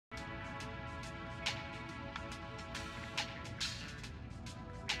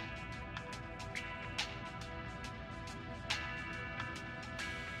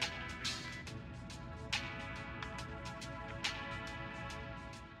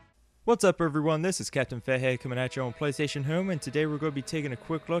What's up everyone, this is KaptinFathead coming at you on PlayStation Home, and today we're going to be taking a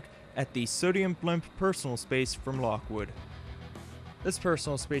quick look at the Sodium Blimp personal space from Lockwood. This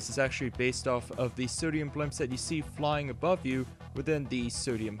personal space is actually based off of the Sodium Blimps that you see flying above you within the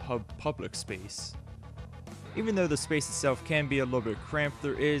Sodium Hub public space. Even though the space itself can be a little bit cramped,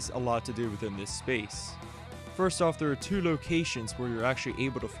 there is a lot to do within this space. First off, there are two locations where you're actually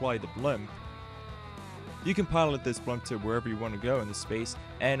able to fly the blimp. You can pilot this blimp to wherever you want to go in the space,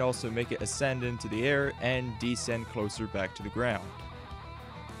 and also make it ascend into the air and descend closer back to the ground.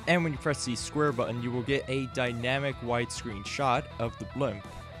 And when you press the square button, you will get a dynamic widescreen shot of the blimp.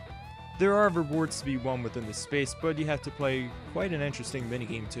 There are rewards to be won within the space, but you have to play quite an interesting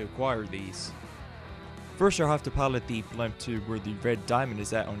minigame to acquire these. First, you'll have to pilot the blimp to where the red diamond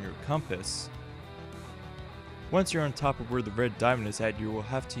is at on your compass. Once you're on top of where the red diamond is at, you will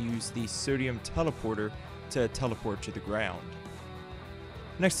have to use the sodium teleporter to teleport to the ground.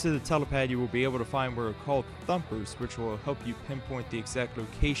 Next to the telepad, you will be able to find what are called thumpers, which will help you pinpoint the exact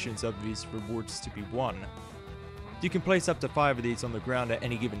locations of these rewards to be won. You can place up to 5 of these on the ground at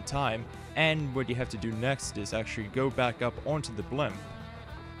any given time, and what you have to do next is actually go back up onto the blimp.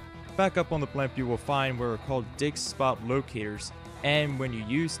 Back up on the blimp, you will find what are called dig spot locators, and when you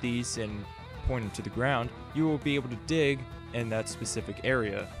use these and point them to the ground, you will be able to dig in that specific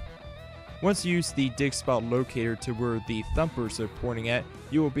area. Once you use the dig spot locator to where the thumpers are pointing at,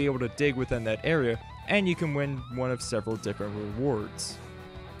 you will be able to dig within that area, and you can win one of several different rewards.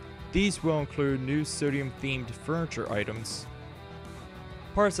 These will include new sodium themed furniture items,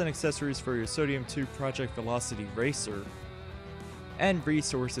 parts and accessories for your Sodium 2 Project Velocity Racer, and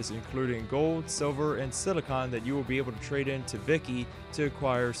resources including gold, silver, and silicon that you will be able to trade into Vicky to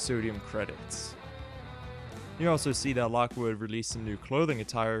acquire sodium credits. You also see that Lockwood released some new clothing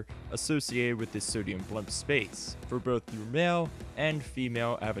attire associated with this Sodium Blimp space, for both your male and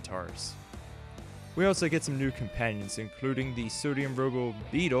female avatars. We also get some new companions, including the Sodium Robo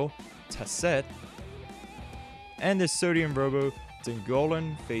Beetle, Tasset, and the Sodium Robo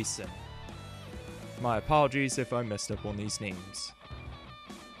Dingolan Facin. My apologies if I messed up on these names.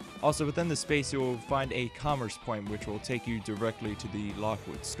 Also within the space, you will find a commerce point which will take you directly to the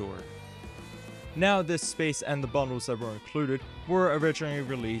Lockwood store. Now, this space and the bundles that were included were originally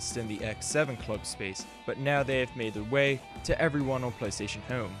released in the X7 Club space, but now they have made their way to everyone on PlayStation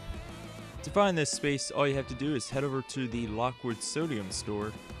Home. To find this space, all you have to do is head over to the Lockwood Sodium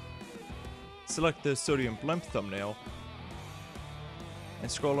store, select the Sodium Blimp thumbnail,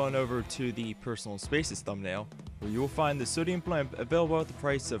 and scroll on over to the Personal Spaces thumbnail, where you will find the Sodium Blimp available at the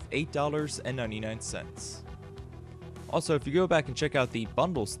price of $8.99. Also, if you go back and check out the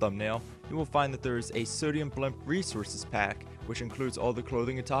bundles thumbnail, you will find that there is a Sodium Blimp resources pack, which includes all the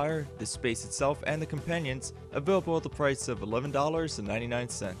clothing attire, the space itself, and the companions, available at the price of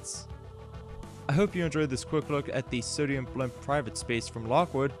 $11.99. I hope you enjoyed this quick look at the Sodium Blimp private space from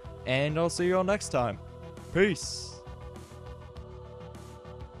Lockwood, and I'll see you all next time. Peace!